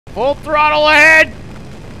Full throttle ahead!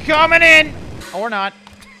 Coming in! Or not.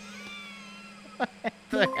 What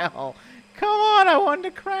the hell? Come on, I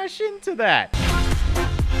wanted to crash into that.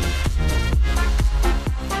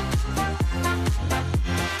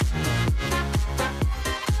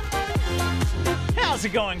 How's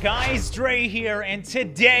it going, guys? Drae here, and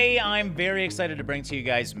today I'm very excited to bring to you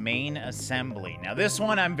guys Main Assembly. Now, this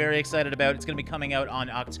one I'm very excited about. It's going to be coming out on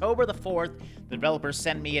October the 4th. The developers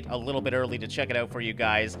sent me it a little bit early to check it out for you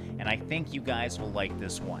guys, and I think you guys will like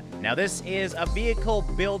this one. Now, this is a vehicle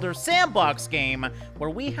builder sandbox game where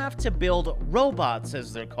we have to build robots,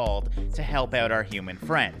 as they're called, to help out our human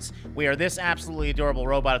friends. We are this absolutely adorable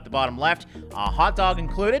robot at the bottom left, hot dog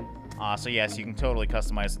included. So yes, you can totally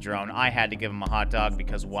customize the drone. I had to give him a hot dog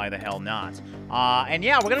because why the hell not? And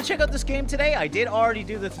yeah, we're going to check out this game today. I did already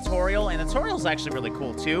do the tutorial, and the tutorial is actually really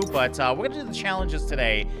cool too, but we're going to do the challenges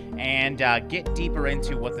today and get deeper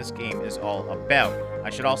into what this game is all about. I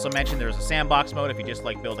should also mention there's a sandbox mode if you just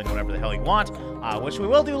like building whatever the hell you want, which we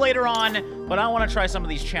will do later on, but I want to try some of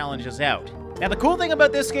these challenges out. Now, the cool thing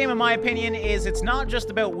about this game, in my opinion, is it's not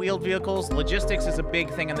just about wheeled vehicles. Logistics is a big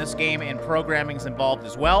thing in this game, and programming is involved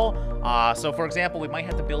as well. So, for example, we might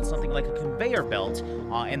have to build something like a conveyor belt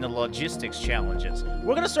in the logistics challenges.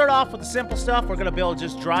 We're going to start off with the simple stuff. We're going to build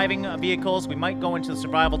just driving vehicles. We might go into the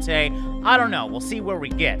survival today. I don't know. We'll see where we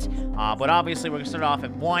get. But obviously, we're going to start off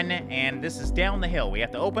at 1, and this is down the hill. We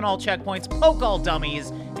have to open all checkpoints, poke all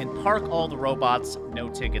dummies, and park all the robots. No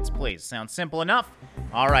tickets, please. Sounds simple enough?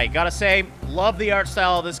 All right, gotta say, love the art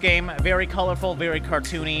style of this game. Very colorful, very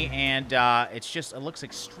cartoony, and it looks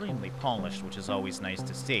extremely polished, which is always nice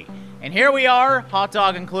to see. And here we are, hot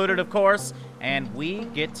dog included, of course, and we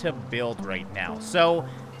get to build right now. So,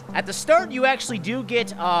 at the start, you actually do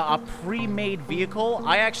get a pre-made vehicle.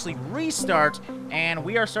 I actually restart, and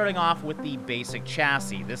we are starting off with the basic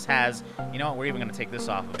chassis. This has, you know what, we're even going to take this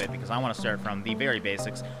off of it because I want to start from the very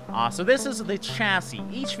basics. So this is the chassis.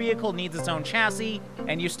 Each vehicle needs its own chassis,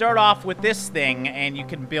 and you start off with this thing, and you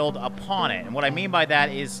can build upon it. And what I mean by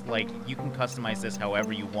that is, like, you can customize this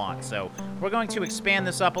however you want. So we're going to expand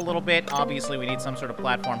this up a little bit. Obviously, we need some sort of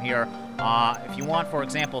platform here. If you want, for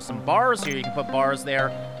example, some bars here, you can put bars there.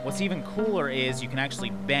 What's even cooler is you can actually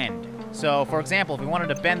bend. So, for example, if we wanted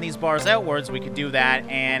to bend these bars outwards, we could do that,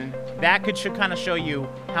 and that should kind of show you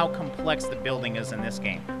how complex the building is in this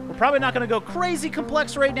game. We're probably not going to go crazy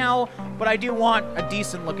complex right now, but I do want a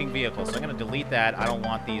decent-looking vehicle, so I'm going to delete that. I don't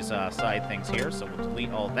want these side things here, so we'll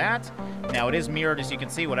delete all that. Now, it is mirrored, as you can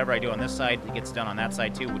see. Whatever I do on this side, it gets done on that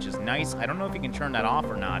side, too, which is nice. I don't know if you can turn that off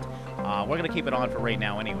or not. We're going to keep it on for right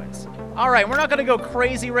now anyways. All right, we're not going to go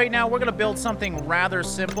crazy right now. We're going to build something rather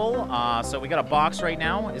simple. So we got a box right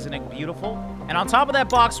now. Isn't it beautiful? And on top of that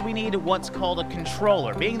box, we need what's called a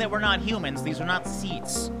controller. Being that we're not humans, these are not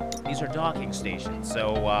seats. These are docking stations.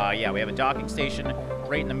 So, yeah, we have a docking station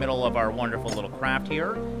right in the middle of our wonderful little craft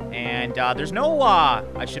here. And there's no,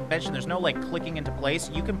 I should mention, there's no, like, clicking into place.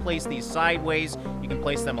 You can place these sideways. You can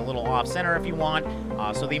place them a little off-center if you want.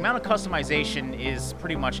 So the amount of customization is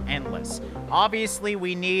pretty much endless. Obviously,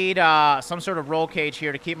 we need some sort of roll cage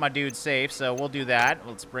here to keep my dude safe, so we'll do that.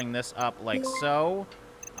 Let's bring this up like so.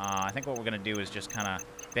 I think what we're going to do is just kind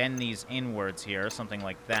of bend these inwards here, something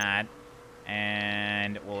like that.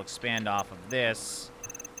 And we'll expand off of this.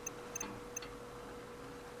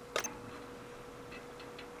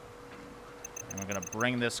 And we're going to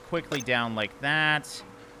bring this quickly down like that.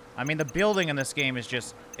 I mean, the building in this game is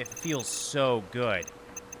just, it feels so good.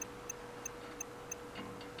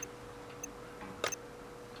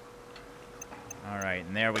 All right,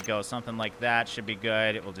 and there we go. Something like that should be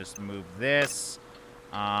good. We'll just move this.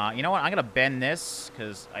 You know what? I'm going to bend this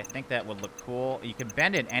because I think that would look cool. You can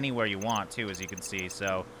bend it anywhere you want, too, as you can see.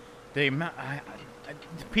 So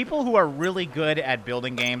people who are really good at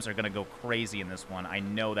building games are going to go crazy in this one. I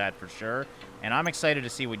know that for sure. And I'm excited to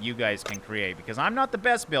see what you guys can create because I'm not the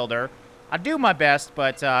best builder. I do my best,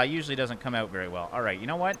 but usually doesn't come out very well. All right, you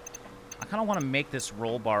know what? I kind of want to make this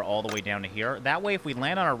roll bar all the way down to here. That way, if we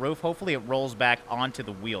land on our roof, hopefully it rolls back onto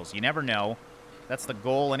the wheels. You never know. That's the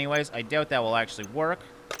goal anyways. I doubt that will actually work.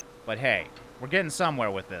 But hey, we're getting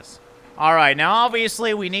somewhere with this. All right, now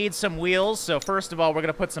obviously we need some wheels. So first of all, we're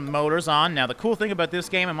going to put some motors on. Now the cool thing about this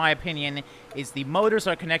game, in my opinion, is the motors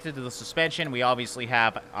are connected to the suspension. We obviously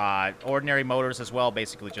have ordinary motors as well,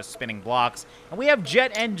 basically just spinning blocks. And we have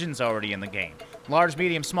jet engines already in the game. Large,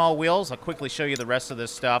 medium, small wheels. I'll quickly show you the rest of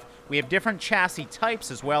this stuff. We have different chassis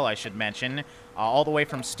types as well, I should mention. All the way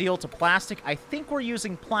from steel to plastic. I think we're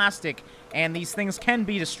using plastic, and these things can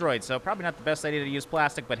be destroyed, so probably not the best idea to use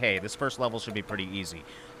plastic, but hey, this first level should be pretty easy.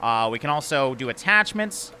 We can also do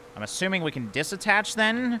attachments. I'm assuming we can disattach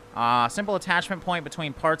then. Simple attachment point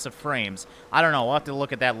between parts of frames. I don't know. We'll have to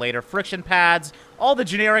look at that later. Friction pads, all the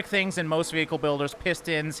generic things in most vehicle builders.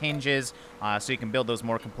 Pistons, hinges, so you can build those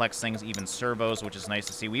more complex things, even servos, which is nice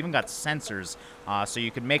to see. We even got sensors, so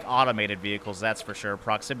you can make automated vehicles, that's for sure.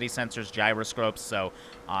 Proximity sensors, gyroscopes, so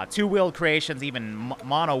two-wheeled creations, even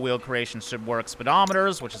mono-wheeled creations should work.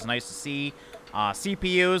 Speedometers, which is nice to see.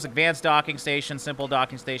 CPUs, advanced docking stations, simple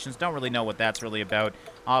docking stations. Don't really know what that's really about.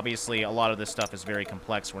 Obviously, a lot of this stuff is very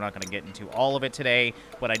complex. We're not going to get into all of it today,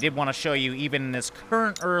 but I did want to show you, even in this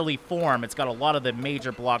current early form, it's got a lot of the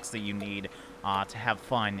major blocks that you need to have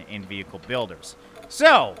fun in vehicle builders.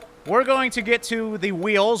 So, we're going to get to the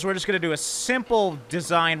wheels. We're just going to do a simple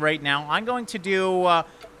design right now. I'm going to do...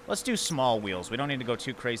 let's do small wheels. We don't need to go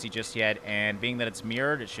too crazy just yet, and being that it's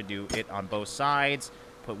mirrored, it should do it on both sides.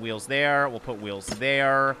 Put wheels there, we'll put wheels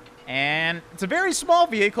there, and it's a very small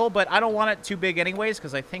vehicle, but I don't want it too big anyways,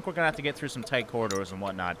 because I think we're going to have to get through some tight corridors and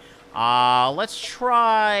whatnot. Let's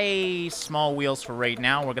try small wheels for right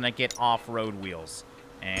now. We're going to get off-road wheels,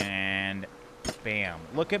 and bam.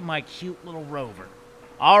 Look at my cute little Rover.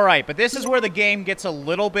 All right, but this is where the game gets a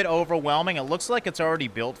little bit overwhelming. It looks like it's already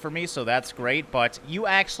built for me, so that's great, but you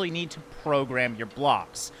actually need to program your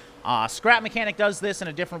blocks. Scrap Mechanic does this in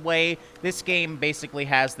a different way. This game basically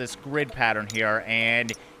has this grid pattern here,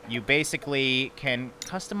 and you basically can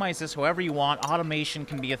customize this however you want. Automation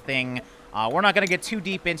can be a thing. We're not going to get too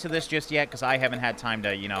deep into this just yet because I haven't had time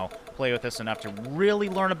to, you know, play with this enough to really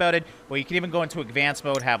learn about it. But you can even go into advanced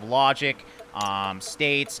mode, have logic,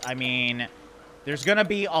 states. I mean, there's going to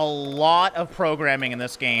be a lot of programming in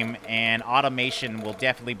this game, and automation will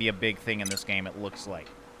definitely be a big thing in this game, it looks like.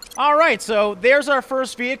 All right, so there's our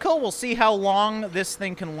first vehicle. We'll see how long this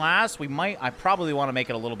thing can last. I probably want to make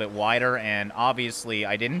it a little bit wider, and obviously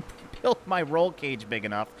I didn't build my roll cage big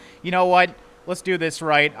enough. You know what? Let's do this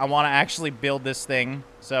right. I want to actually build this thing.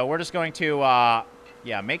 So we're just going to,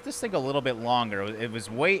 yeah, make this thing a little bit longer.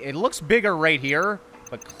 It looks bigger right here,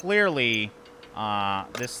 but clearly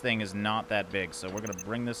this thing is not that big. So we're going to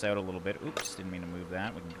bring this out a little bit. Oops, didn't mean to move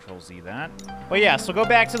that. We can Control-Z that. But yeah, so go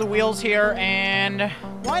back to the wheels here, and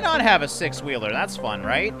why not have a six-wheeler? That's fun,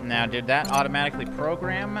 right? Now, did that automatically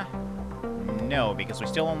program? No, because we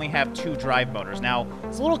still only have 2 drive motors. Now,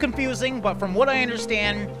 it's a little confusing, but from what I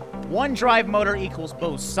understand, 1 drive motor equals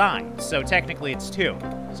both sides. So technically, it's 2.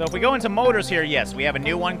 So if we go into motors here, yes, we have a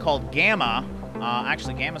new one called Gamma.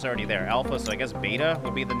 Actually, Gamma's already there. Alpha, so I guess Beta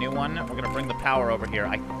would be the new one. We're going to bring the power over here.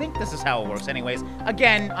 I think this is how it works anyways.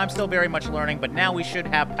 Again, I'm still very much learning, but now we should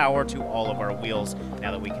have power to all of our wheels now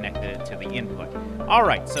that we connected it to the input. All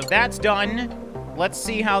right, so that's done. Let's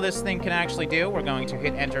see how this thing can actually do. We're going to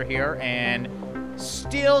hit enter here, and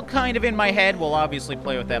still kind of in my head. We'll obviously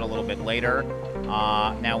play with that a little bit later.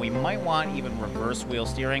 Now, we might want even reverse wheel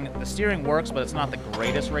steering. The steering works, but it's not the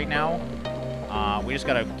greatest right now. We just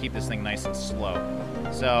gotta keep this thing nice and slow.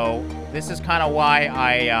 So, this is kind of why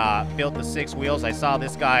I built the 6 wheels. I saw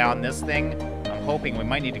this guy on this thing. I'm hoping we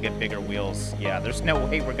might need to get bigger wheels. Yeah, there's no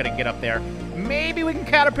way we're gonna get up there. Maybe we can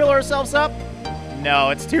caterpillar ourselves up? No,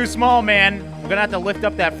 it's too small, man. We're gonna have to lift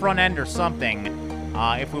up that front end or something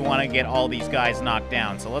if we want to get all these guys knocked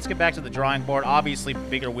down. So let's get back to the drawing board. Obviously,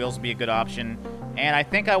 bigger wheels would be a good option. And I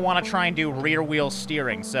think I want to try and do rear wheel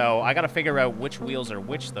steering. So I got to figure out which wheels are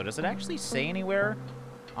which, though. Does it actually say anywhere?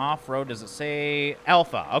 Off-road, does it say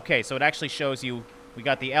Alpha? Okay, so it actually shows you we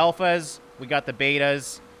got the Alphas, we got the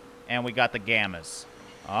Betas, and we got the Gammas.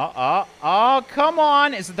 Oh, come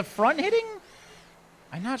on. Is it the front hitting?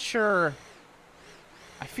 I'm not sure.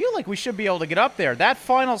 I feel like we should be able to get up there. That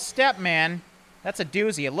final step, man, that's a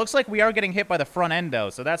doozy. It looks like we are getting hit by the front end, though.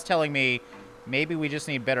 So that's telling me maybe we just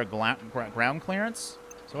need better ground clearance.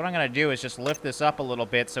 So what I'm going to do is just lift this up a little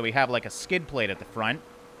bit so we have like a skid plate at the front.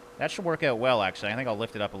 That should work out well, actually. I think I'll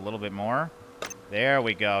lift it up a little bit more. There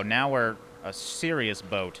we go. Now we're a serious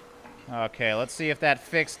boat. Okay, let's see if that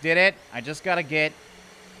fix did it. I just got to get...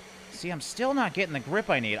 See, I'm still not getting the grip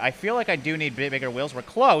I need. I feel like I do need bigger wheels. We're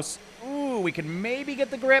close. Ooh, we can maybe get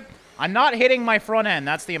the grip. I'm not hitting my front end.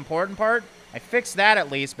 That's the important part. I fixed that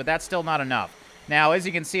at least, but that's still not enough. Now, as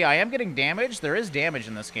you can see, I am getting damage. There is damage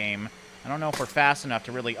in this game. I don't know if we're fast enough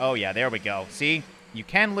to really... Oh, yeah, there we go. See? You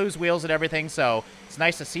can lose wheels and everything, so it's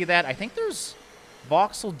nice to see that. I think there's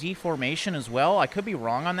voxel deformation as well. I could be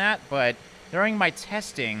wrong on that, but during my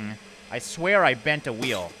testing, I swear I bent a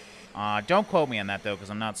wheel. Don't quote me on that, though, because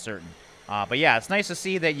I'm not certain. But yeah, it's nice to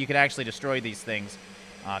see that you can actually destroy these things,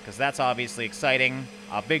 because that's obviously exciting.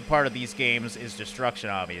 A big part of these games is destruction,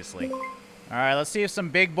 obviously. All right, let's see if some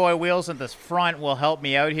big boy wheels at this front will help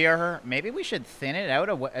me out here. Maybe we should thin it out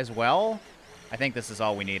as well. I think this is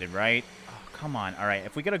all we needed, right? Oh, come on. All right,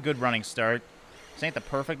 if we get a good running start, this ain't the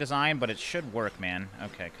perfect design, but it should work, man.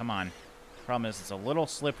 Okay, come on. Problem is, it's a little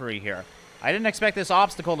slippery here. I didn't expect this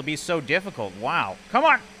obstacle to be so difficult. Wow. Come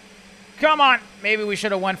on. Come on. Maybe we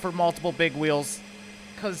should have went for multiple big wheels,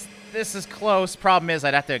 because this is close. Problem is,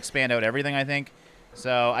 I'd have to expand out everything, I think.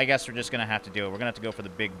 So I guess we're just going to have to do it. We're going to have to go for the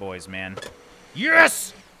big boys, man.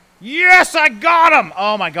 Yes! Yes, I got him!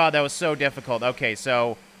 Oh, my God, that was so difficult. Okay,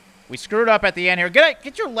 so we screwed up at the end here.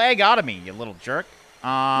 Get your leg out of me, you little jerk.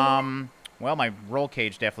 Well, my roll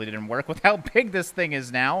cage definitely didn't work with how big this thing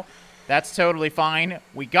is now. That's totally fine.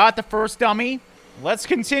 We got the first dummy. Let's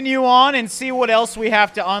continue on and see what else we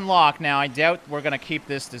have to unlock. Now, I doubt we're going to keep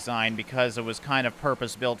this design because it was kind of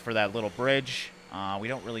purpose-built for that little bridge. We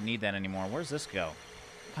don't really need that anymore. Where's this go?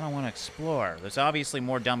 Kind of want to explore. There's obviously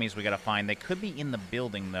more dummies we got to find. They could be in the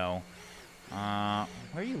building, though. Where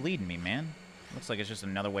are you leading me, man? Looks like it's just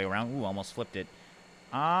another way around. Ooh, almost flipped it.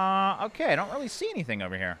 Okay, I don't really see anything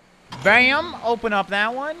over here. Bam! Open up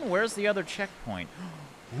that one. Where's the other checkpoint?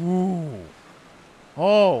 Ooh.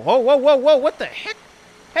 Oh, whoa, whoa, whoa, whoa, what the heck?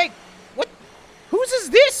 Hey, what? Whose is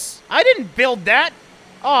this? I didn't build that.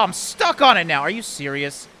 Oh, I'm stuck on it now. Are you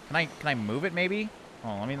serious? Can I move it, maybe?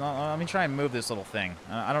 Oh, let me try and move this little thing.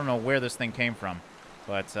 I don't know where this thing came from,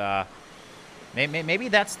 but maybe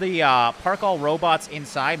that's the park all robots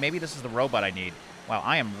inside. Maybe this is the robot I need. Wow,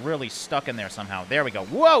 I am really stuck in there somehow. There we go.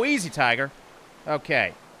 Whoa, easy, Tiger.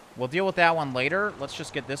 Okay, we'll deal with that one later. Let's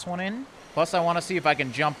just get this one in. Plus, I want to see if I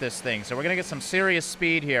can jump this thing. So we're gonna get some serious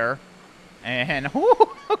speed here, and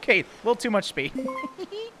okay, a little too much speed.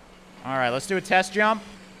 All right, let's do a test jump.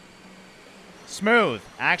 Smooth.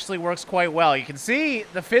 Actually works quite well. You can see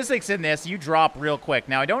the physics in this. You drop real quick.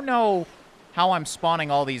 Now, I don't know how I'm spawning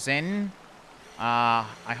all these in. I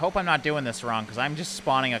hope I'm not doing this wrong, because I'm just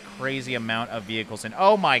spawning a crazy amount of vehicles in.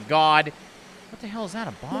 Oh, my God. What the hell is that,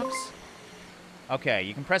 a box? Okay,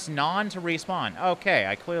 you can press non to respawn. Okay,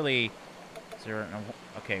 I clearly...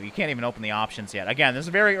 Okay, you can't even open the options yet. Again, this is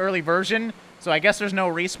a very early version, so I guess there's no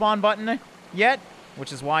respawn button yet,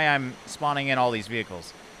 which is why I'm spawning in all these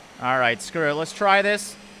vehicles. All right, screw it. Let's try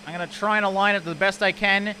this. I'm going to try and align it the best I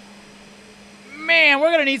can. Man, we're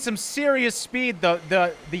going to need some serious speed.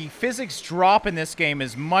 The physics drop in this game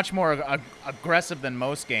is much more aggressive than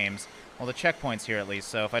most games. Well, the checkpoint's here at least,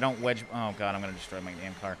 so if I don't wedge... Oh, God, I'm going to destroy my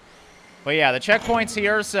damn car. But yeah, the checkpoint's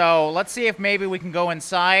here, so let's see if maybe we can go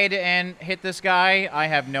inside and hit this guy. I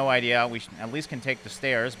have no idea. We at least can take the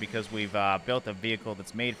stairs because we've built a vehicle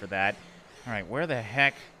that's made for that. All right, where the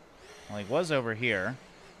heck... Well, he was over here.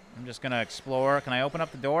 I'm just going to explore. Can I open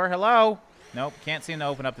up the door? Hello? Nope, can't seem to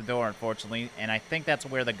open up the door, unfortunately. And I think that's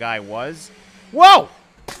where the guy was. Whoa!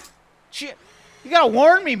 Shit. You got to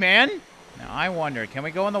warn me, man. Now, I wonder, can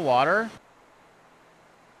we go in the water?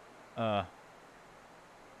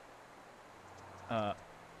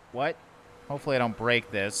 What? Hopefully I don't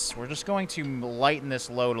break this. We're just going to lighten this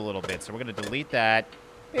load a little bit. So we're going to delete that.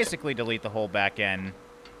 Basically delete the whole back end.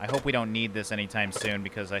 I hope we don't need this anytime soon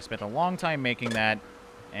because I spent a long time making that.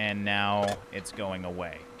 And now it's going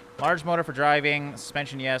away. Large motor for driving,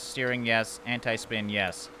 suspension yes, steering yes, anti-spin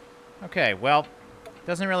yes. Okay, well,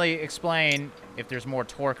 doesn't really explain if there's more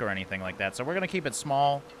torque or anything like that. So we're going to keep it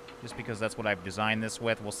small just because that's what I've designed this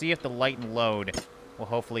with. We'll see if the light and load will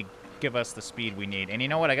hopefully give us the speed we need. And you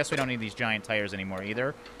know what? I guess we don't need these giant tires anymore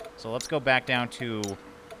either. So let's go back down to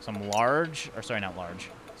some large, or sorry, not large,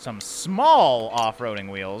 some small off-roading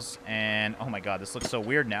wheels. And, oh my God, this looks so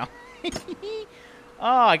weird now.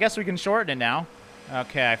 Oh, I guess we can shorten it now.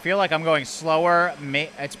 Okay, I feel like I'm going slower.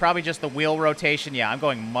 It's probably just the wheel rotation. Yeah, I'm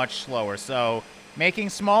going much slower. So making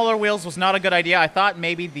smaller wheels was not a good idea. I thought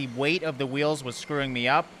maybe the weight of the wheels was screwing me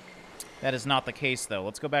up. That is not the case, though.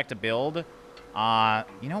 Let's go back to build.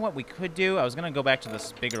 You know what we could do? I was going to go back to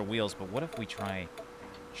the bigger wheels, but what if we try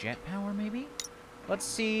jet power, maybe? Let's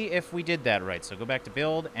see if we did that right. So go back to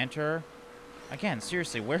build, enter. Again,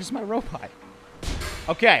 seriously, where's my robot?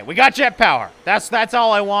 Okay, we got jet power. That's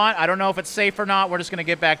all I want. I don't know if it's safe or not. We're just going to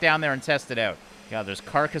get back down there and test it out. God, there's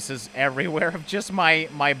carcasses everywhere of just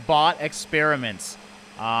my bot experiments.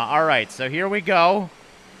 All right, so here we go.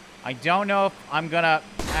 I don't know if I'm going to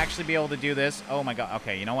actually be able to do this. Oh, my God.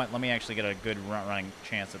 Okay, you know what? Let me actually get a good running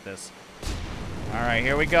chance at this. All right,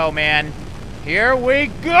 here we go, man. Here we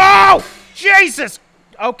go! Jesus!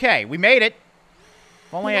 Okay, we made it.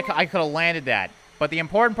 If only I could have landed that. But the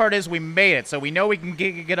important part is we made it, so we know we can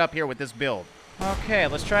get up here with this build. Okay,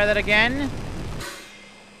 let's try that again.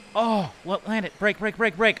 Oh, land it. Brake, brake,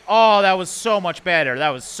 brake, brake. Oh, that was so much better. That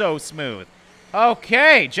was so smooth.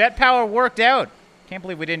 Okay, jet power worked out. Can't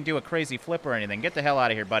believe we didn't do a crazy flip or anything. Get the hell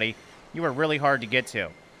out of here, buddy. You were really hard to get to.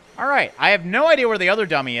 All right, I have no idea where the other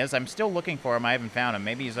dummy is. I'm still looking for him. I haven't found him.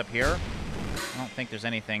 Maybe he's up here. I don't think there's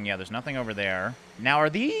anything. Yeah, there's nothing over there. Now, are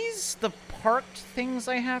these the parked things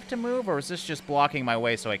I have to move, or is this just blocking my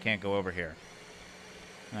way so I can't go over here?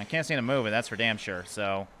 And I can't seem to move it, that's for damn sure,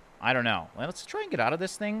 so I don't know. Let's try and get out of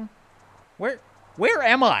this thing. Where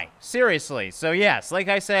am I? Seriously. So, yes, like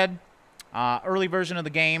I said, early version of the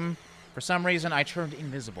game, for some reason, I turned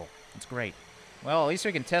invisible. That's great. Well, at least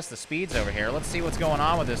we can test the speeds over here. Let's see what's going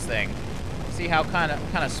on with this thing. See how kind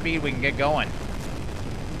of speed we can get going.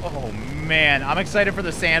 Oh, man. I'm excited for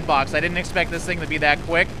the sandbox. I didn't expect this thing to be that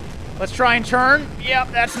quick. Let's try and turn. Yep,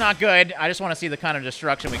 that's not good. I just want to see the kind of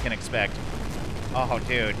destruction we can expect. Oh,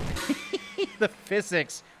 dude. The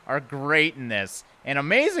physics are great in this. And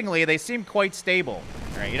amazingly, they seem quite stable.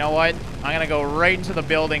 All right, you know what? I'm going to go right into the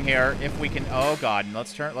building here if we can. Oh, God.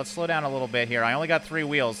 Let's slow down a little bit here. I only got 3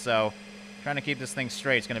 wheels, so trying to keep this thing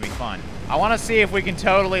straight is going to be fun. I want to see if we can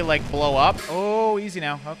totally, like, blow up. Oh, easy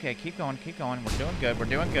now. Okay, keep going, keep going. We're doing good. We're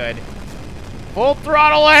doing good. Full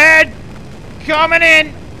throttle ahead. Coming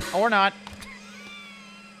in. Or not.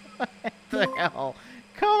 What the hell?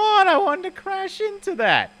 Come on, I wanted to crash into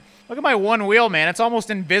that. Look at my one wheel, man. It's almost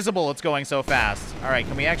invisible. It's going so fast. All right,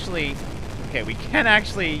 can we actually... Okay, we can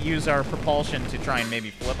actually use our propulsion to try and maybe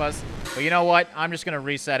flip us. But you know what? I'm just going to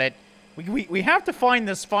reset it. We have to find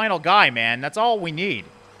this final guy, man. That's all we need.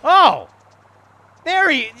 Oh! There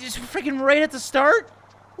he is. Just freaking right at the start.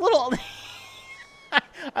 Little...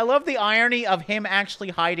 I love the irony of him actually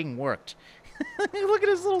hiding worked. Look at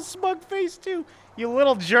his little smug face, too. You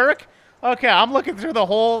little jerk. Okay, I'm looking through the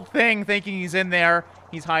whole thing thinking he's in there.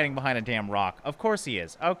 He's hiding behind a damn rock. Of course he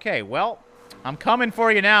is. Okay, well, I'm coming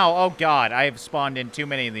for you now. Oh, God, I have spawned in too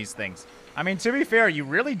many of these things. I mean, to be fair, you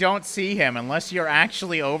really don't see him unless you're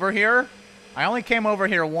actually over here. I only came over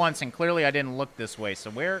here once, and clearly I didn't look this way.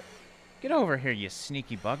 So where... Get over here, you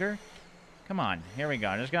sneaky bugger. Come on. Here we go.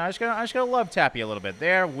 I'm just gonna love tap you a little bit.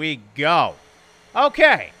 There we go.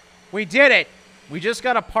 Okay. We did it. We just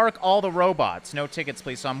got to park all the robots. No tickets,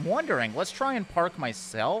 please. So I'm wondering, let's try and park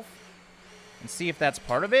myself and see if that's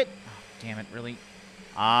part of it. Oh, damn it, really?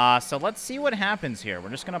 So let's see what happens here. We're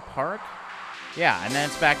just going to park. Yeah, and then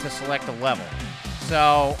it's back to select a level.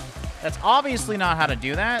 So that's obviously not how to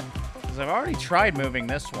do that, because I've already tried moving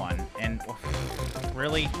this one. And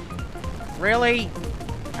really? Really?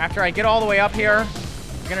 After I get all the way up here,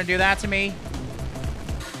 you're going to do that to me?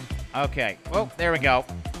 Okay. Well, there we go.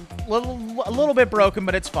 A little bit broken,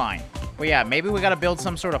 but it's fine. But yeah, maybe we got to build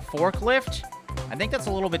some sort of forklift. I think that's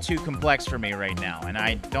a little bit too complex for me right now, and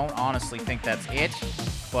I don't honestly think that's it.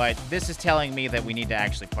 But this is telling me that we need to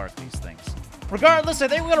actually park these things. Regardless, I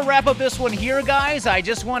think we're going to wrap up this one here, guys. I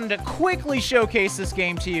just wanted to quickly showcase this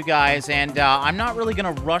game to you guys, and I'm not really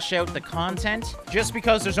going to rush out the content, just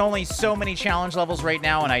because there's only so many challenge levels right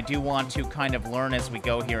now, and I do want to kind of learn as we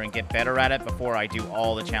go here and get better at it before I do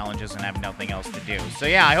all the challenges and have nothing else to do. So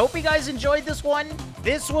yeah, I hope you guys enjoyed this one.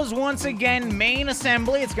 This was, once again, Main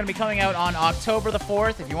Assembly. It's going to be coming out on October the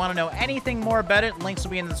 4th. If you want to know anything more about it, links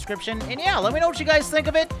will be in the description. And yeah, let me know what you guys think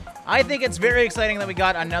of it. I think it's very exciting that we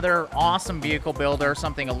got another awesome vehicle builder,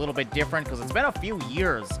 something a little bit different, because it's been a few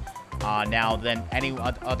years now than any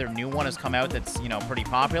other new one has come out that's, you know, pretty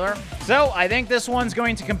popular. So I think this one's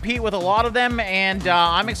going to compete with a lot of them, and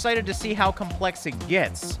I'm excited to see how complex it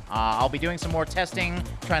gets. I'll be doing some more testing,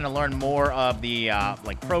 trying to learn more of the,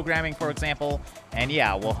 like, programming, for example. And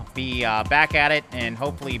yeah, we'll be back at it, and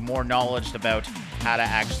hopefully more knowledge about how to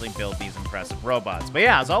actually build these impressive robots. But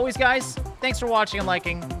yeah, as always, guys, thanks for watching and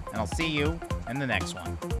liking, and I'll see you in the next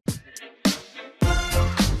one.